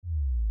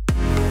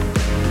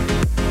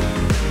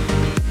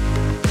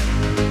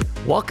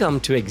Welcome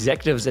to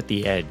Executives at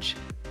the Edge,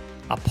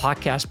 a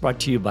podcast brought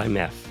to you by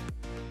MEF.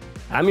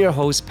 I'm your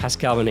host,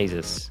 Pascal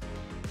Menezes.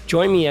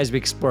 Join me as we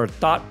explore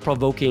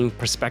thought-provoking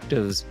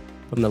perspectives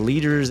from the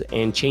leaders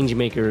and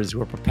changemakers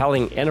who are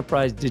propelling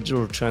enterprise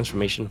digital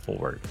transformation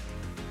forward.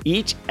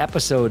 Each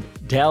episode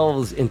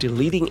delves into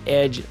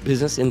leading-edge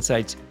business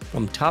insights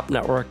from top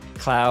network,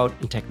 cloud,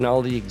 and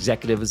technology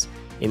executives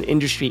and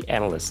industry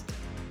analysts,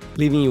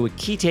 leaving you with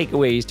key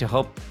takeaways to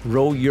help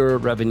grow your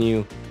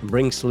revenue and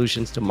bring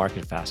solutions to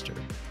market faster.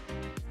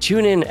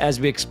 Tune in as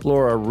we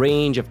explore a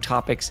range of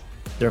topics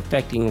that are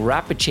affecting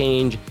rapid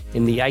change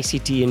in the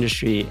ICT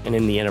industry and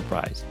in the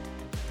enterprise,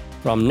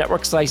 from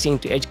network slicing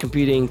to edge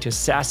computing to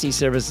SASE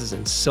services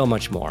and so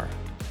much more.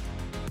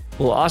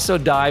 We'll also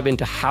dive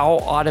into how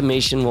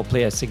automation will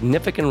play a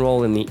significant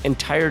role in the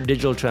entire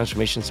digital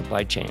transformation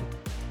supply chain.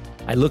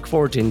 I look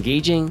forward to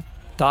engaging,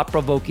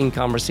 thought-provoking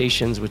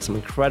conversations with some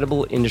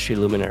incredible industry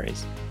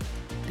luminaries,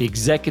 the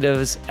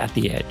executives at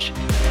the edge.